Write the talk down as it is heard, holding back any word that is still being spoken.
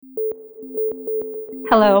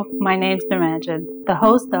Hello, my name's Niranjan, the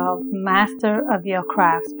host of Master of Your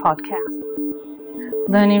Crafts podcast.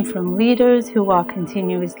 Learning from leaders who are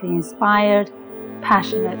continuously inspired,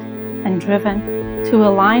 passionate, and driven to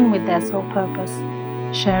align with their soul purpose,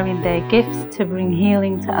 sharing their gifts to bring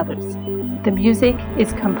healing to others. The music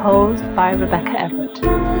is composed by Rebecca Everett.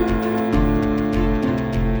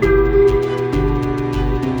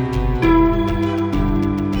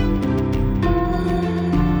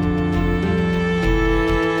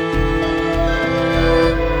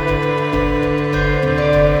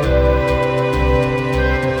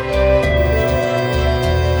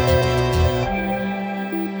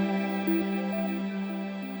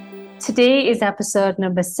 Today is episode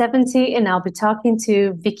number 70, and I'll be talking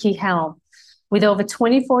to Vicky Helm. With over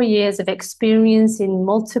 24 years of experience in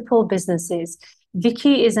multiple businesses,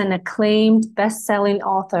 Vicky is an acclaimed best-selling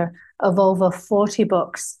author of over 40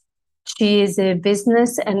 books. She is a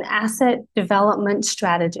business and asset development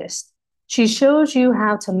strategist. She shows you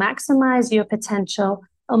how to maximize your potential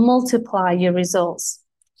and multiply your results.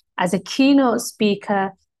 As a keynote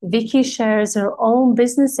speaker, Vicky shares her own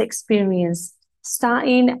business experience,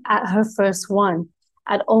 starting at her first one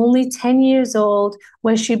at only 10 years old,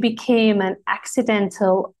 where she became an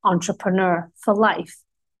accidental entrepreneur for life.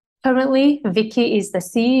 Currently, Vicky is the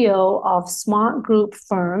CEO of Smart Group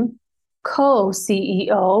Firm,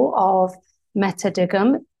 co-CEO of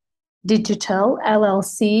Metadigm Digital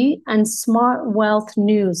LLC and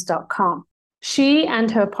smartwealthnews.com. She and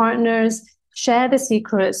her partners share the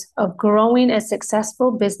secrets of growing a successful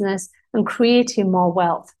business and creating more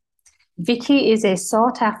wealth. Vicky is a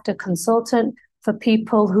sought-after consultant for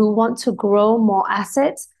people who want to grow more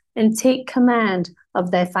assets and take command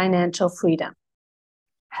of their financial freedom.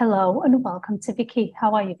 Hello and welcome to Vicky.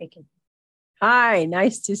 How are you, Vicky? Hi,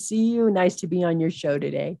 nice to see you. Nice to be on your show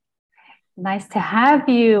today. Nice to have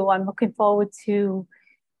you. I'm looking forward to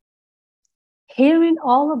hearing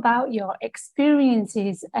all about your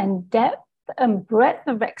experiences and depth and breadth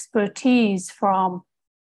of expertise from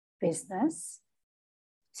business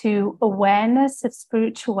to awareness of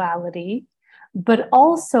spirituality, but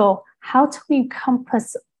also how to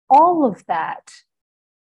encompass all of that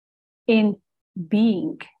in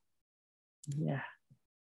being.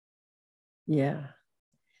 Yeah.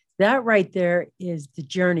 That right there is the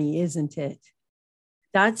journey, isn't it?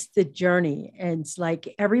 That's the journey. And it's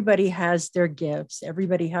like everybody has their gifts.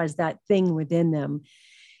 Everybody has that thing within them.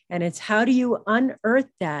 And it's how do you unearth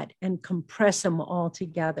that and compress them all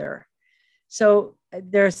together? So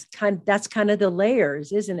that's kind of the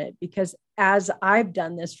layers, isn't it? Because as I've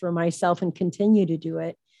done this for myself and continue to do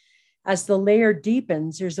it, as the layer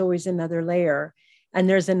deepens, there's always another layer, and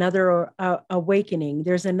there's another awakening.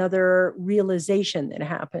 There's another realization that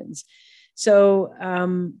happens. So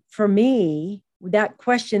for me, that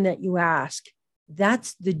question that you ask,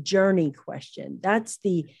 that's the journey question. That's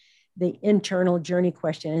the internal journey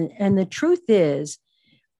question. And the truth is,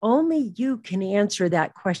 only you can answer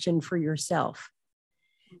that question for yourself,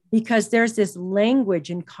 because there's this language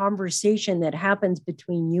and conversation that happens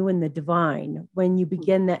between you and the divine when you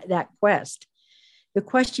begin that quest. The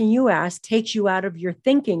question you ask takes you out of your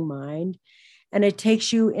thinking mind, and it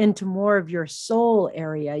takes you into more of your soul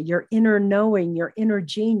area, your inner knowing, your inner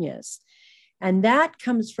genius. And that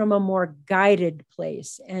comes from a more guided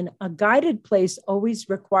place. And a guided place always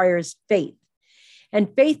requires faith.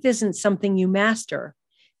 And faith isn't something you master.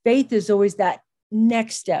 Faith is always that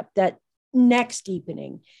next step, that next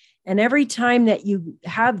deepening. And every time that you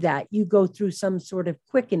have that, you go through some sort of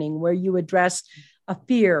quickening where you address a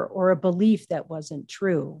fear or a belief that wasn't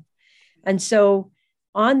true. And so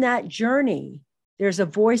on that journey, there's a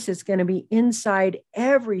voice that's going to be inside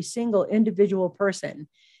every single individual person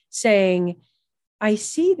saying, I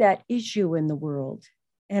see that issue in the world,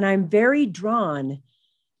 and I'm very drawn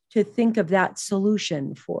to think of that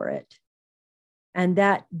solution for it. And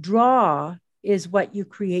that draw is what you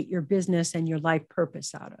create your business and your life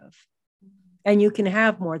purpose out of. And you can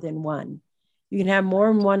have more than one. You can have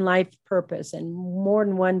more than one life purpose and more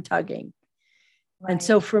than one tugging. Right. And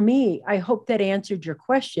so for me, I hope that answered your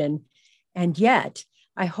question. And yet,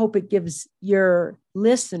 I hope it gives your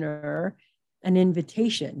listener an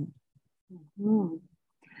invitation. Mm-hmm.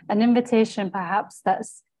 An invitation, perhaps,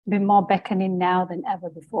 that's been more beckoning now than ever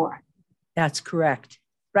before. That's correct.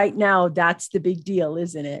 Right now, that's the big deal,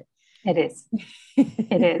 isn't it? It is.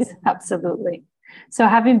 It is. Absolutely. So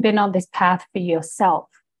having been on this path for yourself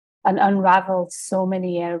and unraveled so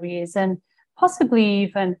many areas and possibly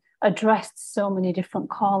even addressed so many different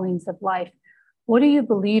callings of life, what do you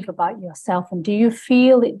believe about yourself? And do you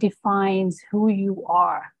feel it defines who you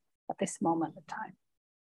are at this moment of time?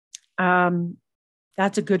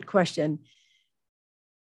 That's a good question.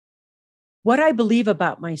 What I believe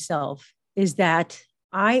about myself is that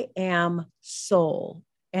I am soul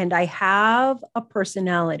and I have a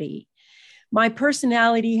personality. My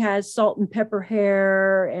personality has salt and pepper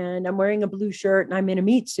hair, and I'm wearing a blue shirt and I'm in a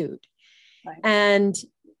meat suit. Right. And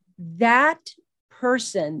that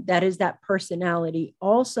person, that is that personality,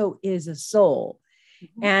 also is a soul.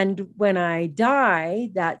 Mm-hmm. And when I die,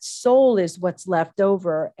 that soul is what's left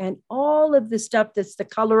over. And all of the stuff that's the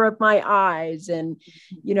color of my eyes and,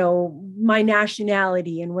 you know, my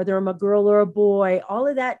nationality and whether I'm a girl or a boy, all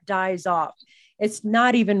of that dies off. It's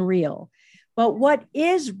not even real. But what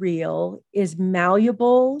is real is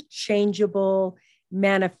malleable, changeable,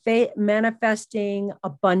 manifesting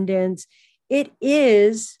abundance. It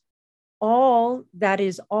is all that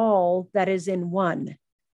is in one.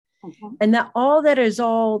 Mm-hmm. And that all that is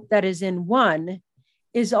in one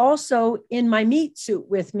is also in my meat suit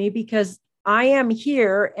with me, because I am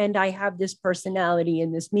here and I have this personality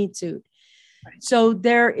in this meat suit. Right. So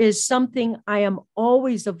there is something I am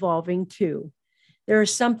always evolving to.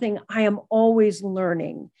 There's something I am always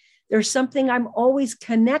learning. There's something I'm always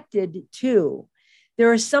connected to.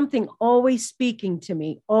 There is something always speaking to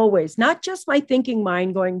me, always, not just my thinking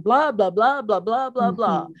mind going blah, blah, blah, blah, blah, blah, mm-hmm.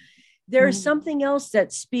 blah. There's mm-hmm. something else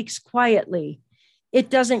that speaks quietly. It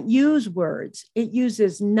doesn't use words. It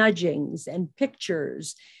uses nudgings and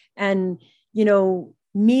pictures and, you know,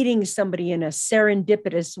 meeting somebody in a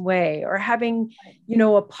serendipitous way or having, you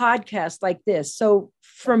know, a podcast like this. So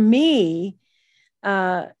for me,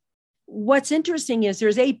 what's interesting is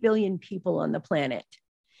there's 8 billion people on the planet.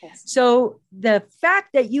 Yes. So the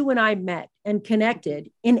fact that you and I met and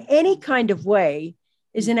connected in any kind of way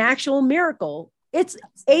is an actual miracle. It's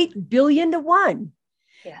 8 billion to 1.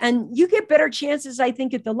 Yes. And you get better chances, I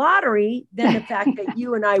think, at the lottery than the fact that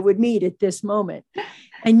you and I would meet at this moment.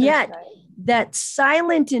 And yet right. that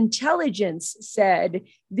silent intelligence said,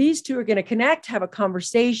 these two are going to connect, have a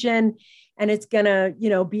conversation, and it's going to, you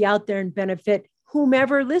know, be out there and benefit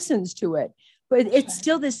whomever listens to it. But it's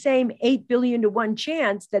still the same 8 billion to 1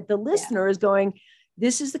 chance that the listener is going,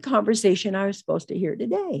 this is the conversation I was supposed to hear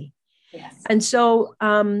today. Yes. And so,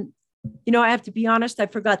 you know, I have to be honest, I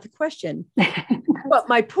forgot the question. But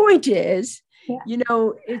my point is, you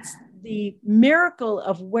know, it's the miracle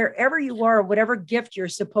of wherever you are, whatever gift you're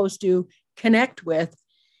supposed to connect with,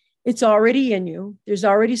 it's already in you. There's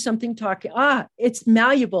already something talking. It's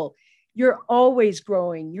malleable. You're always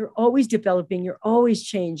growing. You're always developing. You're always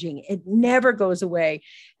changing. It never goes away.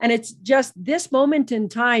 And it's just this moment in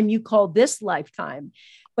time you call this lifetime.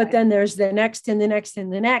 But right. then there's the next and the next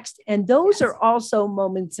and the next. And those are also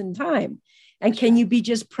moments in time. And can you be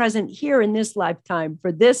just present here in this lifetime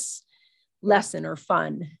for this lesson or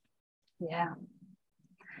fun? Yeah.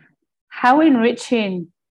 How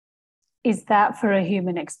enriching is that for a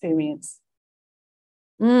human experience?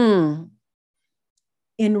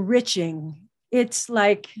 Enriching. It's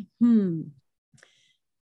like, from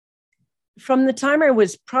the time I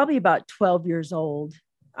was probably about 12 years old,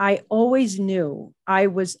 I always knew I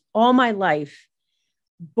was all my life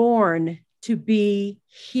born to be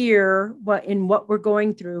here in what we're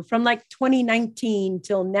going through from like 2019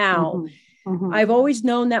 till now. Mm-hmm. Mm-hmm. I've always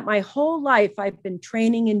known that my whole life I've been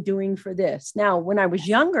training and doing for this. Now, when I was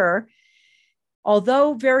younger,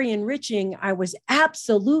 although very enriching, I was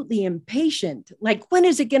absolutely impatient. Like, when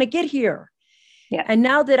is it going to get here? Yeah. And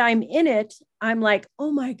now that I'm in it, I'm like,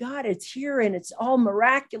 oh my God, it's here and it's all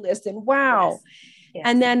miraculous and wow. Yes. Yes.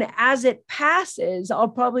 And then as it passes, I'll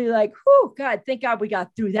probably like, oh God, thank God we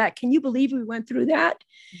got through that. Can you believe we went through that?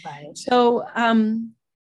 Right. So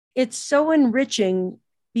it's so enriching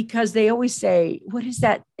because they always say, what is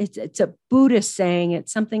that? It's a Buddhist saying.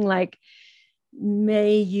 It's something like,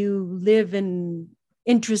 may you live in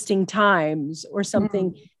interesting times or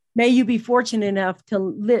something. May you be fortunate enough to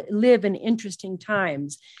live in interesting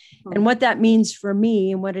times. And what that means for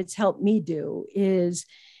me and what it's helped me do is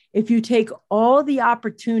if you take all the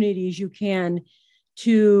opportunities you can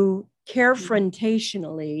to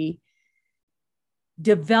carefrontationally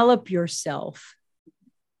develop yourself,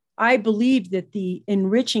 I believe that the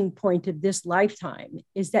enriching point of this lifetime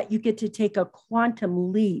is that you get to take a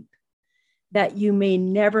quantum leap that you may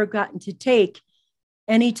never gotten to take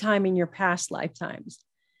any time in your past lifetimes.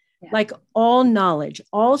 Yeah. Like all knowledge,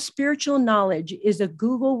 all spiritual knowledge is a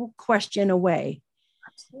Google question away.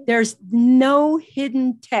 Absolutely. There's no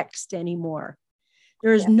hidden text anymore.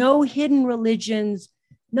 There's no hidden religions,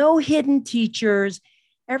 no hidden teachers.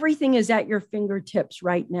 Everything is at your fingertips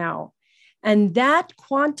right now. And that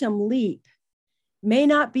quantum leap may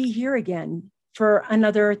not be here again for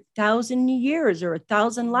another 1,000 years or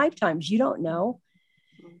 1,000 lifetimes. You don't know.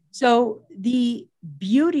 So the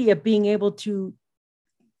beauty of being able to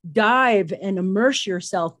dive and immerse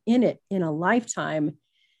yourself in it in a lifetime,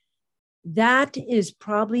 that is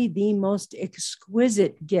probably the most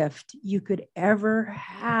exquisite gift you could ever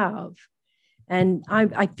have. And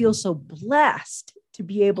I feel so blessed to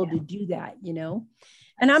be able to do that, you know?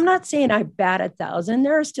 And I'm not saying I bat 1,000.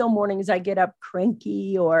 There are still mornings I get up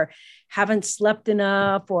cranky or haven't slept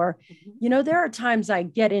enough, or, you know, there are times I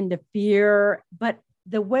get into fear, but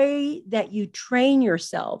the way that you train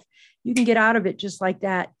yourself, you can get out of it just like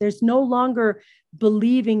that. There's no longer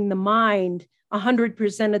believing the mind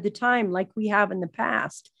 100% of the time like we have in the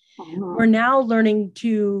past. We're now learning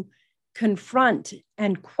to confront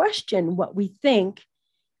and question what we think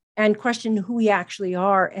and question who we actually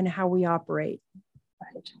are and how we operate.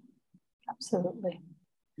 Right. Absolutely.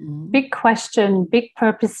 Big question, big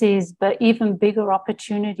purposes, but even bigger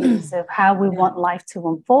opportunities of how we want life to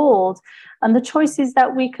unfold and the choices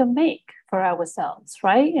that we can make for ourselves,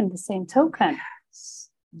 right? In the same token.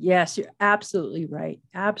 Yes, you're absolutely right.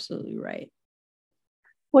 Absolutely right.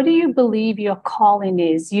 What do you believe your calling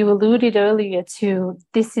is? You alluded earlier to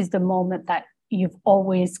this is the moment that you've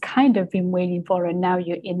always kind of been waiting for, and now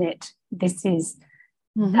you're in it. This is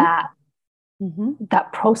that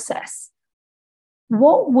process.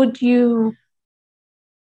 How would you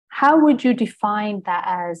define that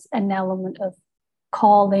as an element of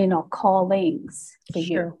calling or callings for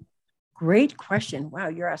you? Great question. Wow,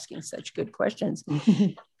 you're asking such good questions.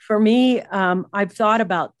 For me, I've thought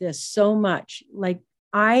about this so much. Like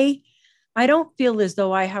I don't feel as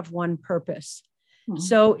though I have one purpose.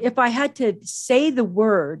 So if I had to say the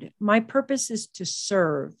word, my purpose is to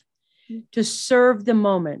serve the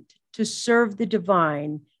moment, to serve the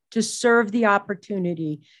divine, to serve the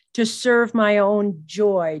opportunity, to serve my own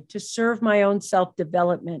joy, to serve my own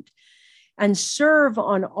self-development, and serve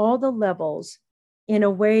on all the levels in a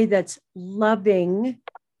way that's loving,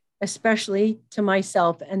 especially to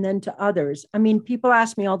myself and then to others. I mean, people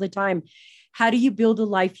ask me all the time, how do you build a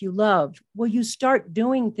life you love? Well, you start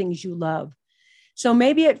doing things you love. So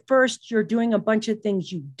maybe at first you're doing a bunch of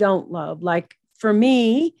things you don't love. Like for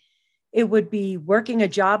me, it would be working a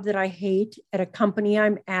job that I hate at a company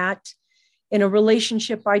I'm at, in a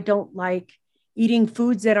relationship I don't like, eating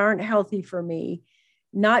foods that aren't healthy for me,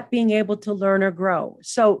 not being able to learn or grow.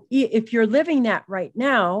 So if you're living that right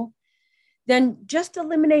now, then just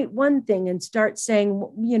eliminate one thing and start saying,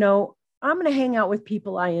 you know, I'm going to hang out with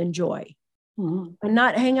people I enjoy. And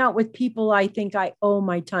not hang out with people I think I owe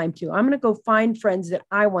my time to. I'm going to go find friends that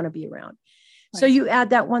I want to be around. Right. So you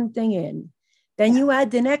add that one thing in, then you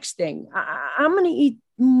add the next thing. I'm going to eat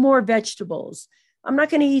more vegetables. I'm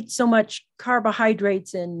not going to eat so much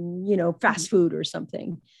carbohydrates and, you know, fast food or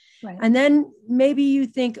something. Right. And then maybe you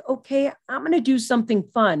think, okay, I'm going to do something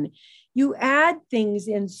fun. You add things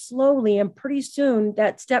in slowly, and pretty soon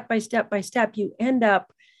that step by step, you end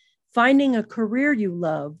up finding a career you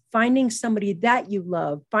love, finding somebody that you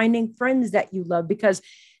love, finding friends that you love, because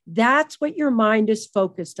that's what your mind is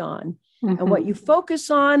focused on. And what you focus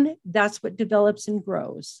on, that's what develops and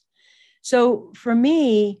grows. So for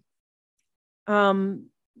me,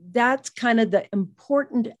 that's kind of the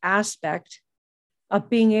important aspect of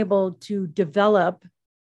being able to develop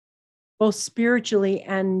both spiritually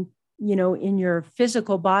and, you know, in your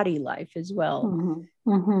physical body life as well.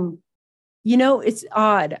 You know, it's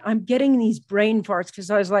odd. I'm getting these brain farts because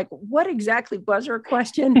I was like, what exactly was her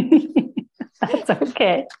question? That's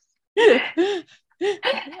okay.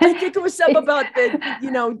 I think it was something about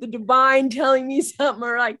the divine telling me something,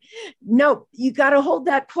 or like, no, you got to hold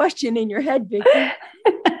that question in your head, Vicki.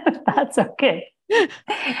 That's okay. It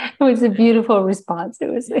was a beautiful response. It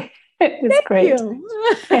was great.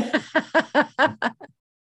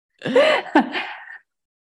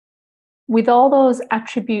 With all those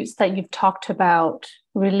attributes that you've talked about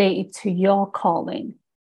related to your calling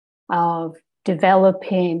of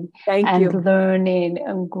developing learning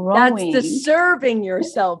and growing. That's the serving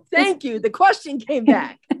yourself. Thank you. The question came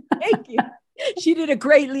back. Thank you. She did a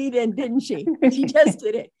great lead in, didn't she? She just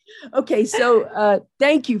did it. Okay. So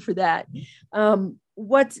thank you for that.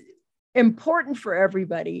 What's important for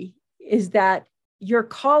everybody is that your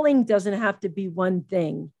calling doesn't have to be one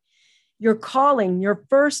thing. Your calling, your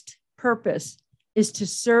first purpose is to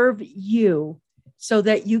serve you so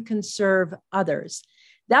that you can serve others.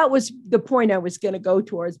 That was the point I was going to go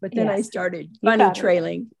towards, but then I started bunny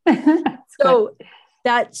trailing. So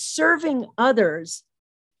that serving others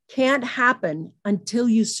can't happen until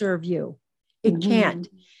you serve you. It can't.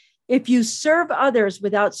 If you serve others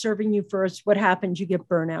without serving you first, what happens? You get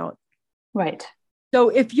burnout. Right. So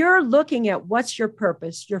if you're looking at what's your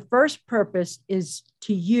purpose, your first purpose is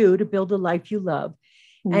to build a life you love.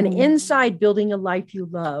 And inside building a life you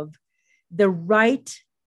love, the right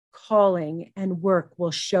calling and work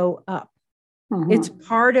will show up. Mhm. It's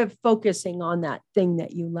part of focusing on that thing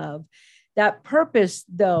that you love. That purpose,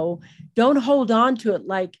 though, don't hold on to it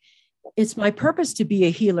like it's my purpose to be a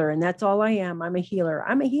healer and that's all I am. I'm a healer.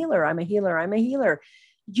 I'm a healer. I'm a healer. I'm a healer.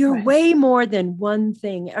 You're Right. way more than one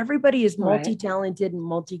thing. Everybody is Right. multi-talented and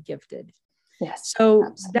multi-gifted. Yes. So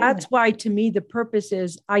Absolutely. that's why, to me, the purpose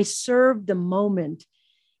is I serve the moment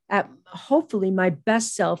at hopefully my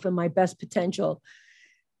best self and my best potential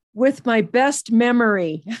with my best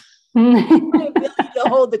memory. My ability to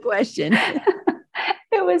hold the question.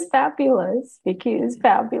 It was fabulous, Vicki. It was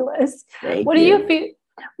fabulous. Thank What do you. you feel?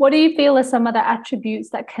 What do you feel are some of the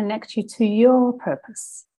attributes that connect you to your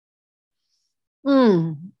purpose?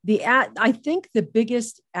 I think the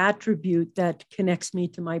biggest attribute that connects me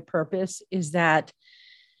to my purpose is that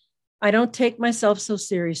I don't take myself so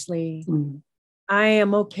seriously. I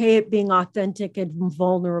am okay at being authentic and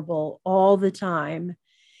vulnerable all the time.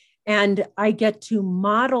 And I get to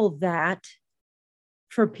model that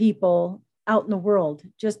for people out in the world,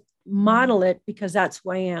 just model it because that's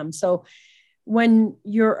who I am. So when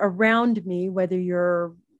you're around me, whether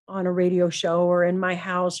you're on a radio show or in my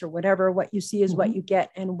house or whatever, what you see is what you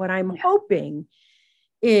get. And what I'm hoping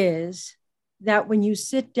is that when you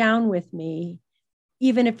sit down with me,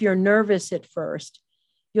 even if you're nervous at first,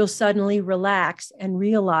 you'll suddenly relax and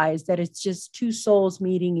realize that it's just two souls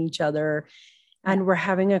meeting each other and we're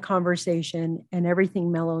having a conversation and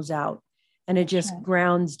everything mellows out and it just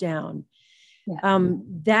grounds down.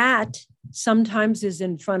 That sometimes is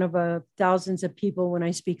in front of thousands of people when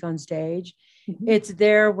I speak on stage. It's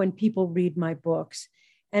there when people read my books,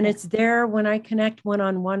 and it's there when I connect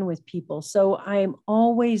one-on-one with people. So I'm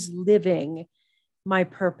always living my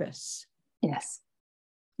purpose. Yes.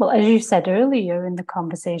 Well, as you said earlier in the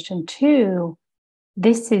conversation too,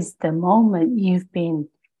 this is the moment you've been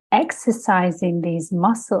exercising these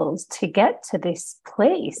muscles to get to this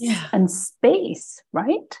place and space,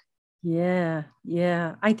 right? Yeah.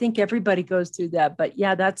 I think everybody goes through that, but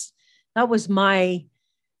that was my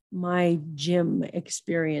gym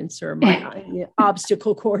experience or my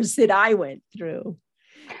obstacle course that I went through.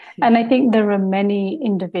 And I think there are many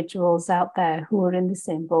individuals out there who are in the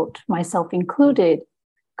same boat, myself included,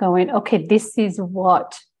 going, okay, this is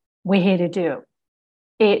what we're here to do.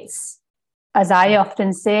 It's, as I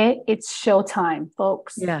often say, it's showtime,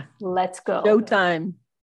 folks. Yeah. Let's go. Showtime.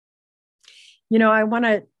 I want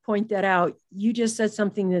to point that out. You just said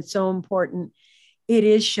something that's so important. It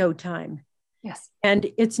is showtime. Yes. And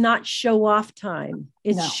it's not show off time.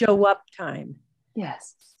 It's show up time.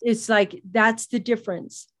 Yes. It's like, that's the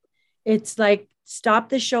difference. It's like, stop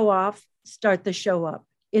the show off, start the show up.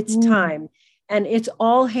 It's time. And it's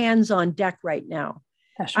all hands on deck right now.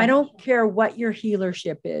 That's right. I don't care what your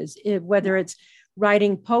healership is, whether it's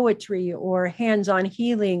writing poetry or hands-on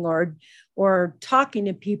healing or talking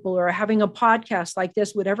to people or having a podcast like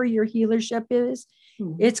this, whatever your healership is,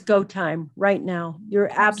 it's go time right now. You're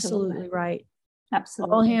absolutely right.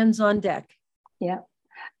 Absolutely. All hands on deck. Yeah.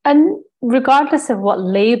 And regardless of what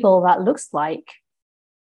label that looks like,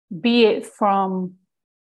 be it from,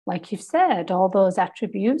 like you've said, all those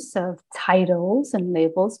attributes of titles and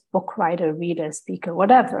labels, book writer, reader, speaker,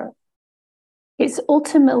 whatever, it's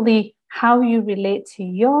ultimately how you relate to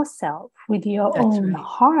yourself with your own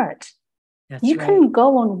heart. You can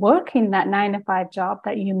go and work in that 9-to-5 job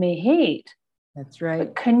that you may hate. That's right.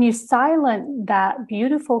 But can you silence that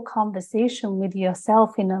beautiful conversation with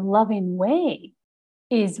yourself in a loving way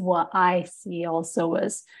is what I see also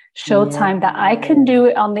as showtime, that I can do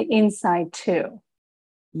it on the inside too.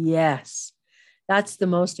 Yes. That's the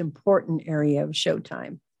most important area of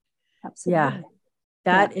showtime. Absolutely.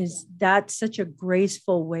 Yeah. That's such a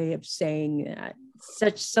graceful way of saying that.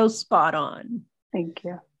 So spot on. Thank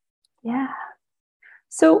you. Yeah.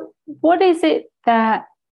 So what is it that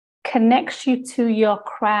connects you to your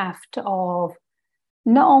craft of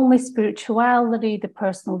not only spirituality, the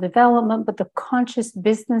personal development, but the conscious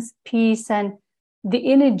business piece and the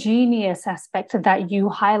inner genius aspect that you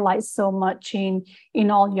highlight so much in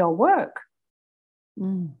all your work?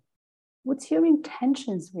 What's your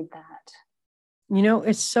intentions with that?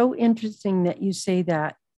 It's so interesting that you say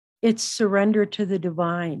that. It's surrender to the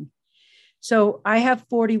divine. So I have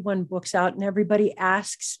 41 books out, and everybody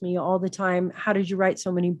asks me all the time, how did you write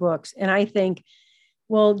so many books? And I think,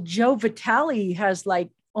 well, Joe Vitale has like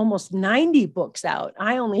almost 90 books out.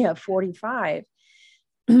 I only have 45.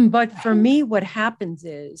 But for me, what happens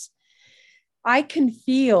is I can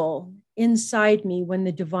feel inside me when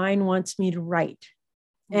the divine wants me to write.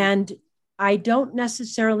 And I don't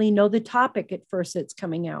necessarily know the topic at first that's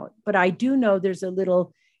coming out, but I do know there's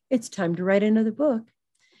it's time to write another book.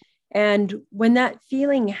 And when that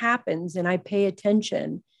feeling happens and I pay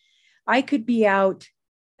attention, I could be out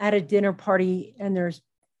at a dinner party and there's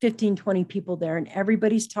 15, 20 people there and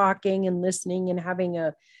everybody's talking and listening and having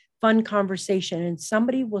a fun conversation. And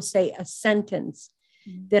somebody will say a sentence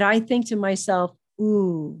that I think to myself,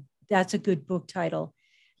 ooh, that's a good book title.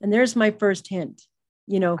 And there's my first hint.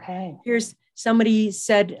 Here's somebody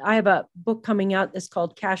said, I have a book coming out that's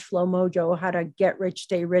called Cash Flow Mojo, How to Get Rich,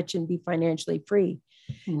 Stay Rich, and Be Financially Free.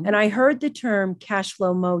 Mm-hmm. And I heard the term cash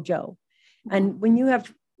flow mojo. And when you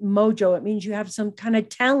have mojo, it means you have some kind of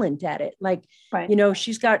talent at it. Like,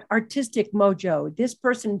 she's got artistic mojo. This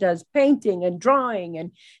person does painting and drawing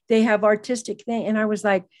and they have artistic thing. And I was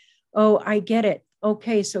like, oh, I get it.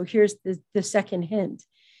 Okay. So here's the second hint.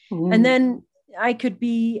 Mm-hmm. And then I could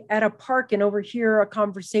be at a park and overhear a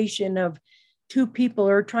conversation of two people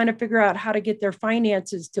who are trying to figure out how to get their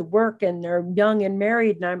finances to work and they're young and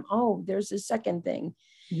married. And there's a second thing.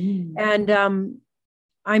 Mm. And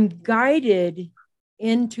I'm guided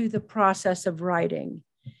into the process of writing.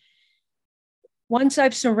 Once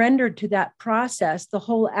I've surrendered to that process, the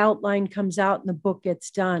whole outline comes out and the book gets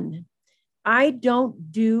done. I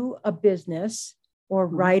don't do a business or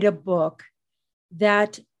write a book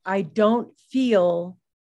that I don't feel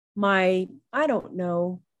my,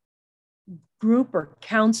 group or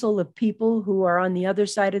council of people who are on the other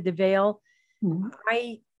side of the veil.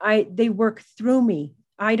 Mm-hmm. They work through me.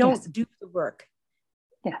 I don't do the work.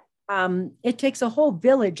 Yeah. It takes a whole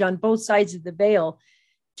village on both sides of the veil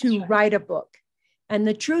to write a book. And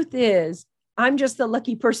the truth is, I'm just the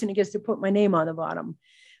lucky person who gets to put my name on the bottom.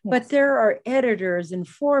 Yes. But there are editors and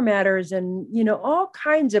formatters and, all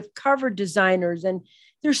kinds of cover designers. And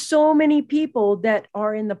there's so many people that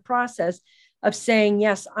are in the process of saying,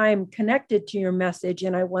 yes, I'm connected to your message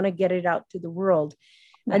and I want to get it out to the world.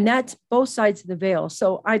 Right. And that's both sides of the veil.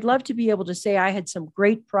 So I'd love to be able to say I had some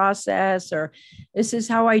great process or this is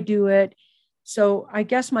how I do it. So I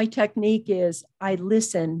guess my technique is I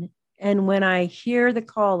listen. And when I hear the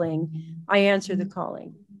calling, I answer the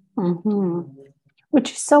calling. Mm-hmm.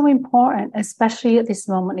 Which is so important, especially at this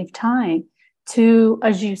moment of time, to,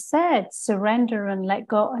 as you said, surrender and let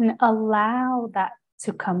go and allow that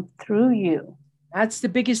to come through you. That's the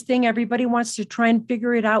biggest thing. Everybody wants to try and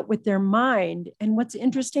figure it out with their mind. And what's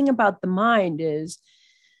interesting about the mind is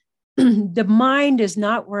the mind is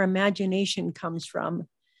not where imagination comes from.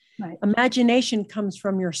 Right. Imagination comes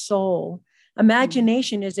from your soul.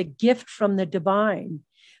 Imagination is a gift from the divine,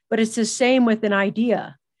 but it's the same with an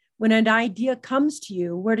idea. When an idea comes to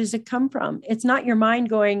you, where does it come from? It's not your mind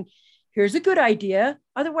going, here's a good idea.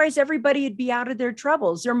 Otherwise, everybody would be out of their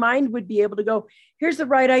troubles. Their mind would be able to go, here's the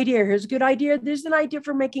right idea. Here's a good idea. There's an idea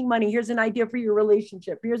for making money. Here's an idea for your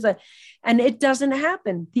relationship. And it doesn't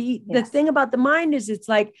happen. The thing about the mind is it's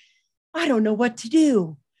like, I don't know what to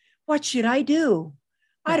do. What should I do?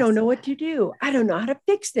 I don't know what to do. I don't know how to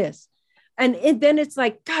fix this. And then it's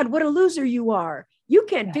like, God, what a loser you are. You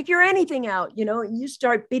can't figure anything out, and you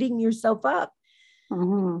start beating yourself up.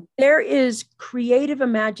 Mm-hmm. There is creative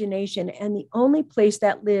imagination, and the only place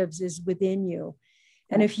that lives is within you.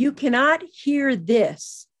 And if you cannot hear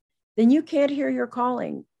this, then you can't hear your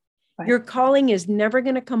calling. Right. Your calling is never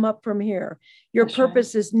going to come up from here. Your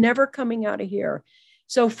purpose is never coming out of here.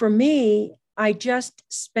 So for me, I just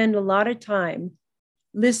spend a lot of time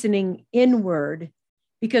listening inward,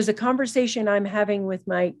 because the conversation I'm having with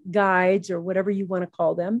my guides or whatever you want to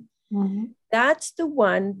call them, that's the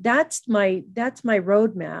one, that's my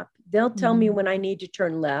roadmap. They'll tell me when I need to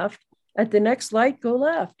turn left. At the next light, go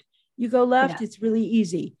left. You go left, it's really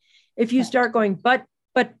easy. If you start going, but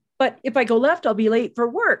if I go left, I'll be late for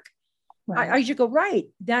work. Right. I should go right.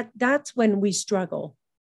 That's when we struggle.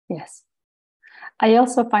 Yes. I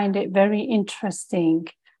also find it very interesting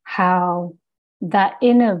how that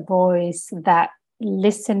inner voice, that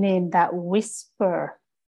listening, that whisper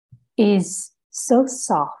is so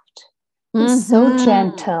soft. It's so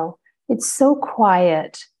gentle. It's so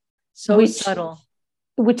quiet. So subtle.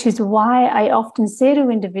 Which is why I often say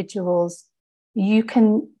to individuals, you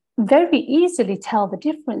can very easily tell the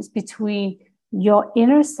difference between your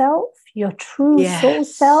inner self, your true soul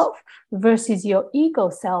self, versus your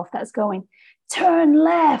ego self that's going, turn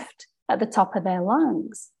left at the top of their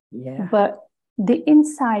lungs. Yeah. But the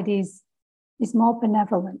inside is more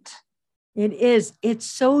benevolent. It is. It's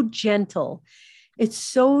so gentle. It's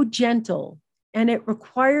so gentle. And it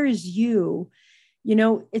requires you,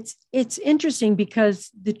 it's interesting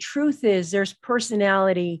because the truth is there's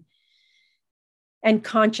personality and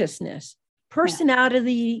consciousness.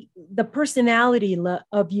 The personality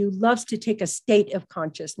of you loves to take a state of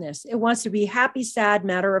consciousness. It wants to be happy, sad,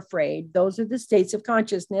 mad, or afraid. Those are the states of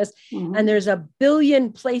consciousness. Mm-hmm. And there's a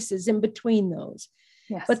billion places in between those.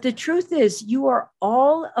 Yes. But the truth is, you are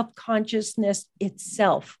all of consciousness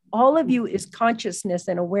itself. All of you is consciousness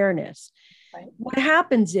and awareness. Right. What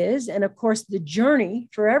happens is, and of course, the journey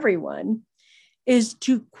for everyone is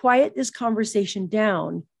to quiet this conversation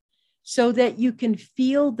down so that you can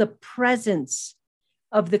feel the presence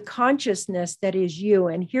of the consciousness that is you.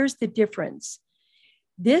 And here's the difference.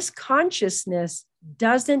 This consciousness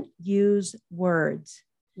doesn't use words.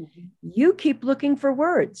 Mm-hmm. You keep looking for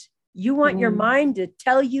words. You want your mind to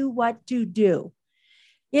tell you what to do.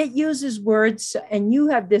 It uses words, and you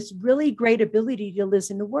have this really great ability to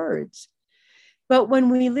listen to words. But when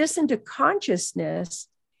we listen to consciousness,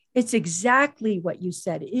 it's exactly what you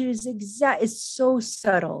said. It's so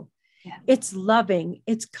subtle. Yeah. It's loving,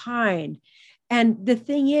 it's kind. And the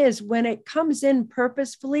thing is, when it comes in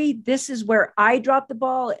purposefully, this is where I drop the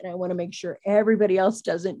ball, and I want to make sure everybody else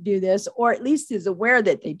doesn't do this, or at least is aware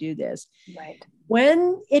that they do this. Right.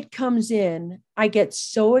 When it comes in, I get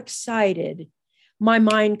so excited. My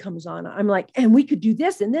mind comes on. I'm like, and we could do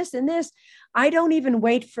this and this and this. I don't even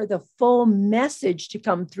wait for the full message to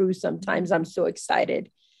come through. Sometimes I'm so excited.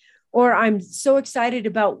 Or I'm so excited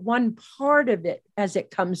about one part of it as it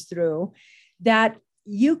comes through that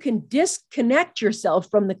you can disconnect yourself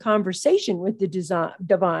from the conversation with the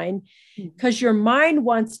divine because your mind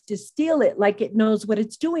wants to steal it like it knows what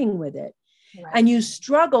it's doing with it. Right. And you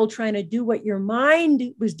struggle trying to do what your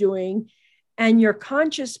mind was doing. And your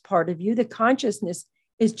conscious part of you, the consciousness,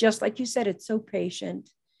 is just like you said, it's so patient.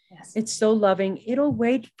 Yes. It's so loving. It'll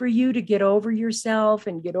wait for you to get over yourself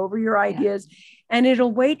and get over your ideas. Yeah. And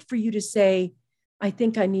it'll wait for you to say, I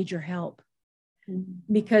think I need your help.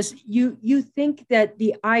 Mm-hmm. Because you think that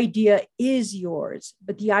the idea is yours,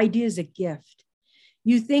 but the idea is a gift.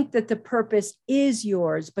 You think that the purpose is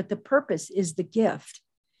yours, but the purpose is the gift.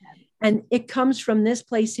 Yeah. And it comes from this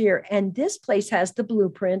place here. And this place has the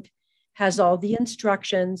blueprint, has all the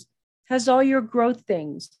instructions, has all your growth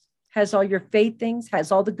things, has all your faith things,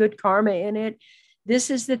 has all the good karma in it. This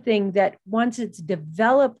is the thing that once it's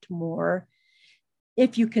developed more,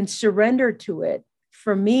 if you can surrender to it,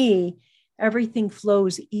 for me, everything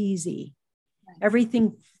flows easy.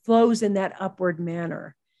 Everything flows in that upward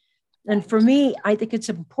manner. And for me, I think it's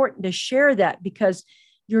important to share that because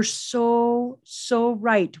you're so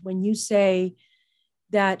right when you say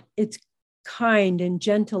that it's kind and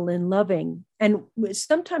gentle and loving. And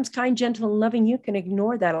sometimes kind, gentle, and loving, you can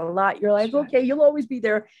ignore that a lot. You're like, okay, you'll always be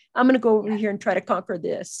there. I'm going to go over here and try to conquer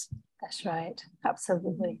this. That's right.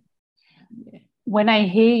 Absolutely. Yeah. When I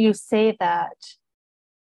hear you say that,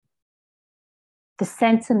 the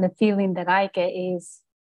sense and the feeling that I get is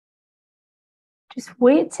just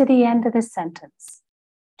wait to the end of the sentence.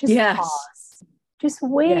 Just pause. Just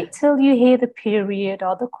wait till you hear the period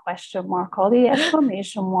or the question mark or the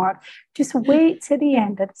exclamation mark. Just wait to the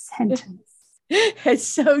end of the sentence. It's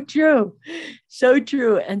so true. So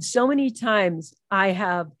true. And so many times I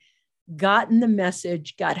have gotten the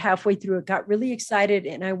message, got halfway through it, got really excited,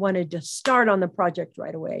 and I wanted to start on the project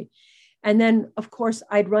right away. And then, of course,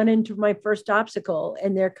 I'd run into my first obstacle,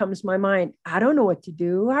 and there comes my mind. I don't know what to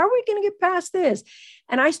do. How are we going to get past this?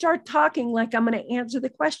 And I start talking like I'm going to answer the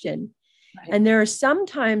question. Right. And there are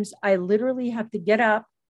sometimes I literally have to get up,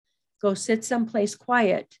 go sit someplace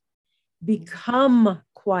quiet, become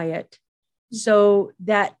quiet, so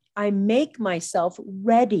that I make myself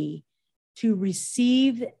ready to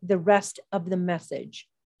receive the rest of the message.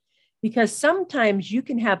 Because sometimes you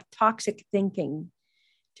can have toxic thinking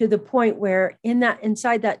to the point where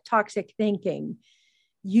inside that toxic thinking,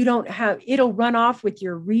 it'll run off with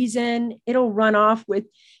your reason. It'll run off with,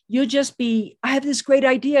 you'll just be, I have this great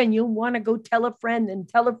idea, and you'll want to go tell a friend and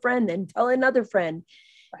tell a friend and tell another friend,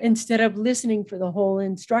 right, instead of listening for the whole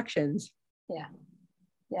instructions. Yeah.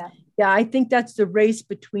 I think that's the race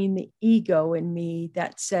between the ego and me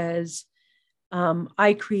that says,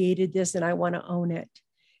 I created this and I want to own it.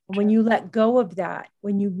 And when you let go of that,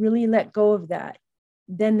 when you really let go of that,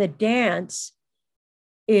 then the dance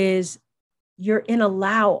is you're in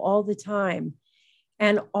allow all the time.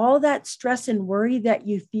 And all that stress and worry that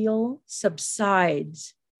you feel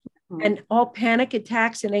subsides. Mm-hmm. And all panic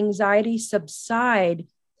attacks and anxiety subside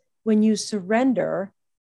when you surrender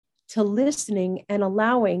to listening and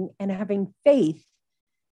allowing and having faith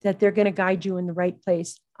that they're going to guide you in the right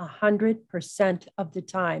place 100% of the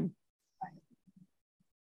time.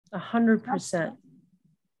 100%.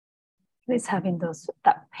 It's having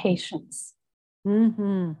that patience.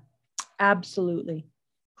 Mm-hmm. Absolutely.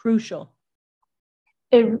 Crucial.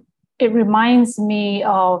 It it reminds me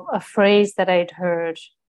of a phrase that I'd heard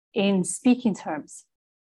in speaking terms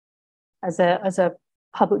as a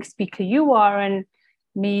public speaker you are, and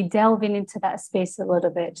me delving into that space a little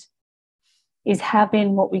bit, is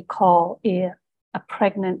having what we call a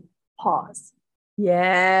pregnant pause.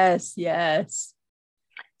 Yes, yes.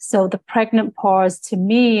 So the pregnant pause to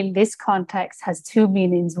me in this context has two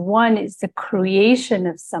meanings. One is the creation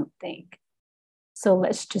of something. So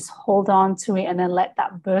let's just hold on to it and then let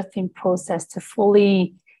that birthing process to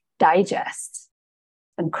fully digest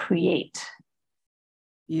and create.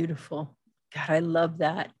 Beautiful. God, I love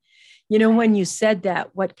that. You know, when you said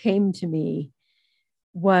that, what came to me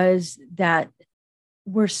was that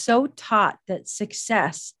we're so taught that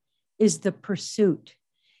success is the pursuit.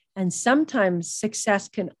 And sometimes success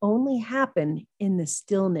can only happen in the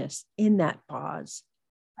stillness, in that pause.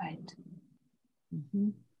 Right. Mm-hmm.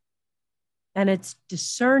 And it's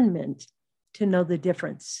discernment to know the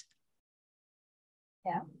difference.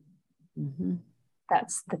 Yeah. Mm-hmm.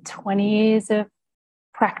 That's the 20 years of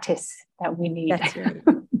practice that we need. That's right.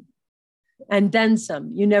 And then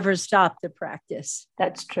some. You never stop the practice.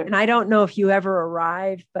 That's true. And I don't know if you ever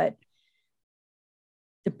arrive, but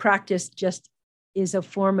the practice just is a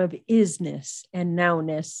form of isness and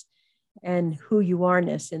nowness and who you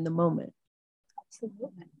are-ness in the moment.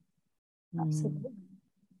 Absolutely. Absolutely.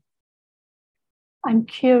 I'm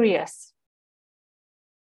curious.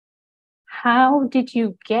 How did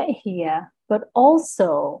you get here? But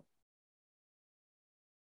also,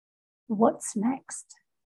 what's next?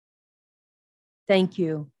 Thank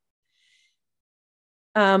you.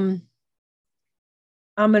 I'm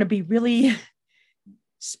going to be really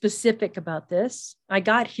specific about this. I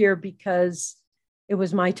got here because it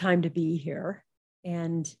was my time to be here.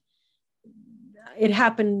 And it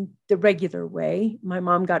happened the regular way. My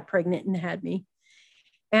mom got pregnant and had me.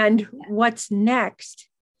 And what's next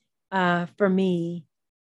for me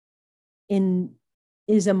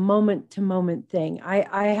is a moment-to-moment thing.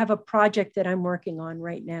 I have a project that I'm working on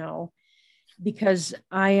right now because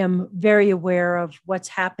I am very aware of what's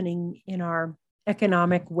happening in our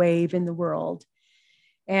economic wave in the world.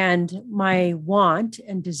 And my want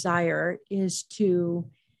and desire is to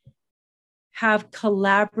have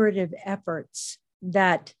collaborative efforts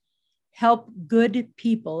that help good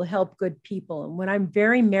people. And what I'm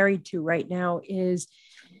very married to right now is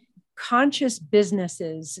conscious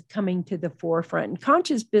businesses coming to the forefront. And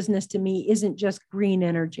conscious business to me isn't just green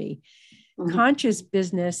energy. Mm-hmm. Conscious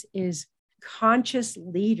business is conscious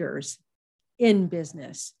leaders in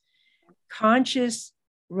business, conscious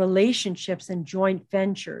relationships and joint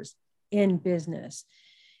ventures in business.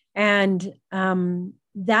 And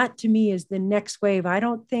that to me is the next wave. I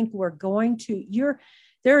don't think we're going to,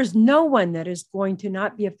 there is no one that is going to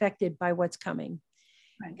not be affected by what's coming.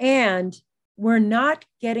 Right. And we're not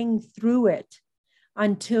getting through it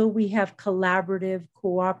until we have collaborative,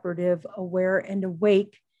 cooperative, aware, and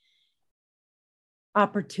awake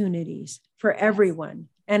opportunities for everyone.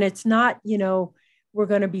 And it's not, we're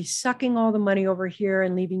going to be sucking all the money over here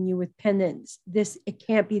and leaving you with pendants. It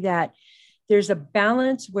can't be that. There's a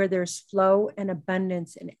balance where there's flow and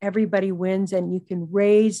abundance and everybody wins and you can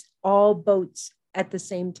raise all boats at the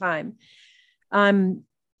same time.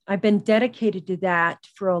 I've been dedicated to that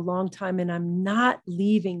for a long time and I'm not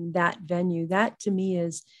leaving that venue. That to me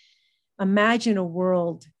is, imagine a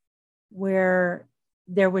world where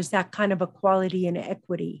there was that kind of equality and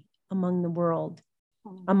equity among the world,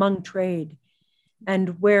 among trade,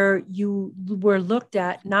 and where you were looked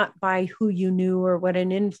at not by who you knew or what an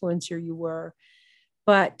influencer you were,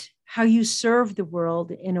 but how you served the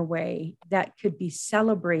world in a way that could be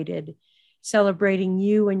celebrated, celebrating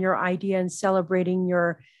you and your idea and celebrating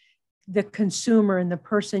the consumer and the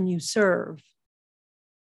person you serve.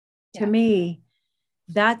 Yeah. To me,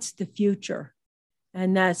 that's the future.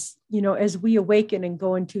 And that's, as we awaken and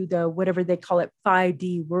go into the, whatever they call it,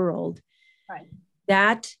 5D world, right.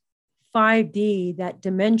 That 5D, that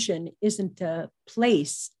dimension isn't a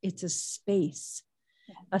place, it's a space,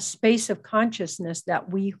 a space of consciousness that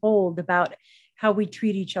we hold about how we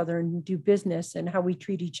treat each other and do business and how we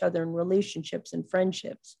treat each other in relationships and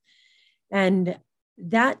friendships. And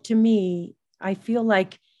that to me, I feel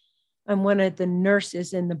like I'm one of the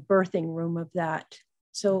nurses in the birthing room of that.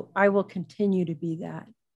 So I will continue to be that.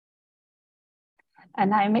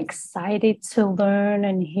 And I'm excited to learn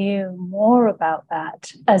and hear more about that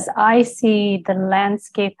as I see the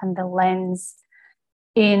landscape and the lens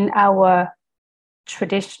in our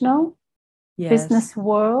traditional business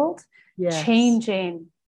world changing.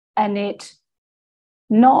 And it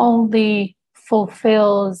not only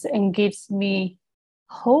fulfills and gives me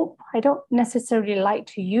hope. I don't necessarily like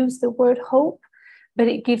to use the word hope, but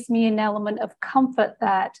it gives me an element of comfort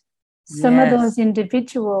that some of those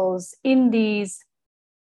individuals in these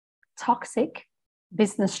toxic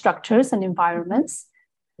business structures and environments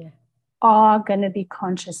are going to be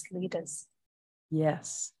conscious leaders.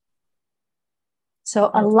 Yes. So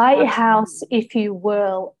a lighthouse, if you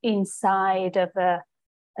will, inside of a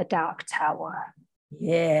dark tower.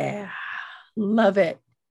 Yeah. Love it.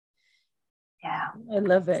 Yeah. I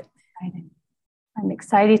love it. I'm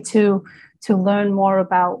excited to learn more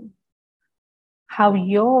about how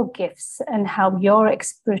your gifts and how your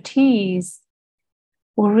expertise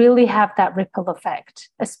will really have that ripple effect,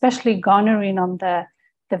 especially garnering on the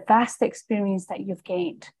vast experience that you've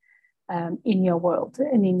gained in your world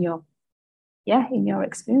and in your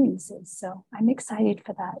experiences. So I'm excited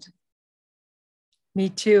for that. Me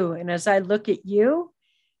too. And as I look at you,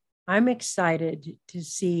 I'm excited to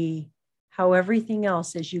see how everything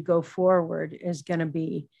else as you go forward is going to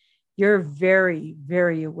be. You're very,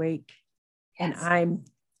 very awake. Yes. And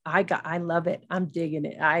I love it. I'm digging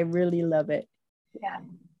it. I really love it. Yeah.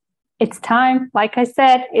 It's time. Like I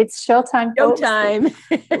said, it's showtime. Showtime.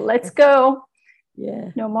 Let's go.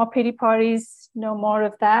 Yeah. No more pity parties. No more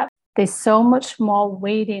of that. There's so much more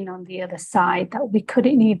waiting on the other side that we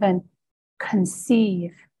couldn't even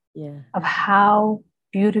conceive of how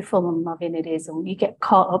beautiful and loving it is. And we get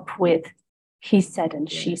caught up with he said and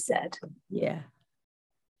she said. Yeah.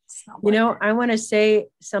 You know, I want to say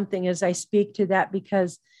something as I speak to that,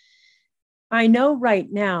 because I know right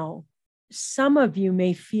now, some of you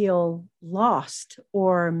may feel lost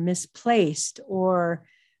or misplaced or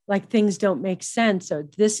like things don't make sense. Or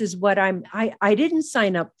this is what I didn't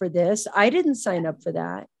sign up for this. I didn't sign up for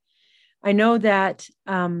that. I know that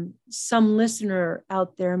some listener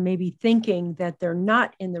out there may be thinking that they're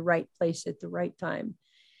not in the right place at the right time.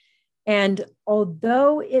 And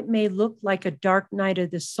although it may look like a dark night of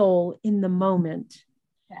the soul in the moment,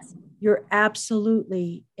 you're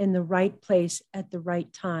absolutely in the right place at the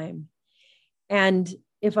right time. And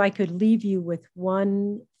if I could leave you with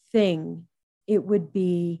one thing, it would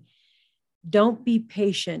be, don't be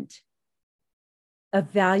patient.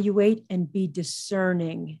 Evaluate and be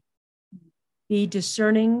discerning. Be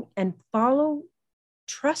discerning and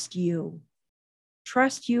trust you.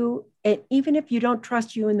 Trust you. And even if you don't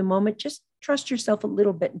trust you in the moment, just trust yourself a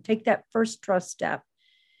little bit and take that first trust step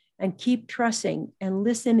and keep trusting and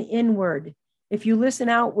listen inward. If you listen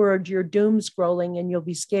outward, you're doom scrolling and you'll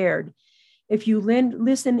be scared. If you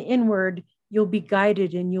listen inward, you'll be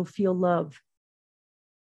guided and you'll feel love.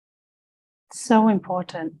 So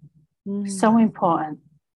important. So important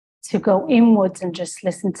to go inwards and just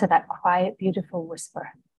listen to that quiet, beautiful whisper.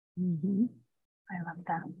 Mm-hmm. I love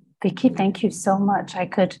that. Vicki, thank you so much. I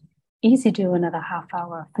could easily do another half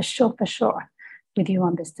hour for sure with you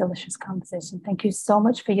on this delicious conversation. Thank you so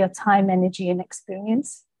much for your time, energy, and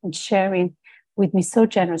experience and sharing with me so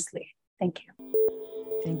generously. Thank you.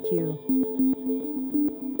 Thank you.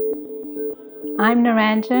 I'm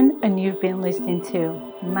Niranjan, and you've been listening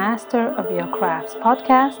to Master of Your Crafts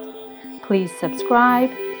podcast. Please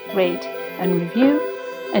subscribe, rate, and review,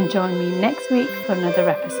 and join me next week for another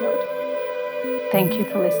episode. Thank you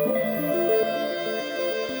for listening.